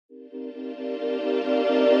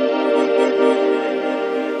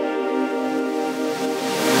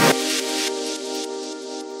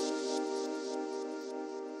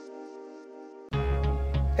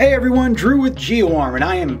Hey everyone, Drew with GeoArm, and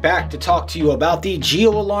I am back to talk to you about the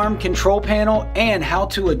GeoAlarm control panel and how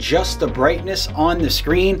to adjust the brightness on the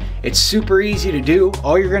screen. It's super easy to do.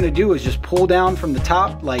 All you're going to do is just pull down from the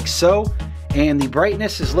top like so, and the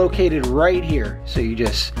brightness is located right here. So you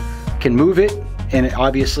just can move it, and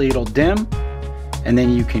obviously it'll dim, and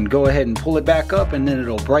then you can go ahead and pull it back up, and then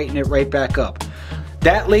it'll brighten it right back up.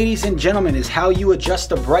 That, ladies and gentlemen, is how you adjust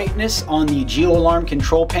the brightness on the GeoAlarm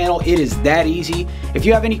control panel. It is that easy. If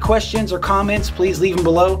you have any questions or comments, please leave them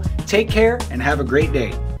below. Take care and have a great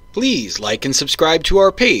day. Please like and subscribe to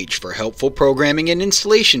our page for helpful programming and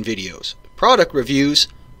installation videos, product reviews,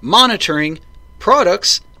 monitoring,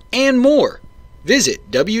 products, and more. Visit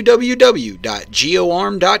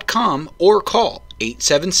www.geoarm.com or call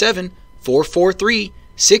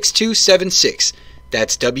 877-443-6276.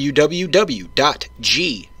 That's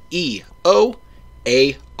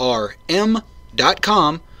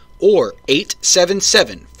www.geoarm.com or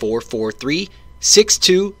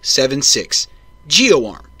 877-443-6276.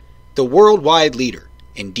 GeoArm, the worldwide leader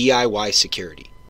in DIY security.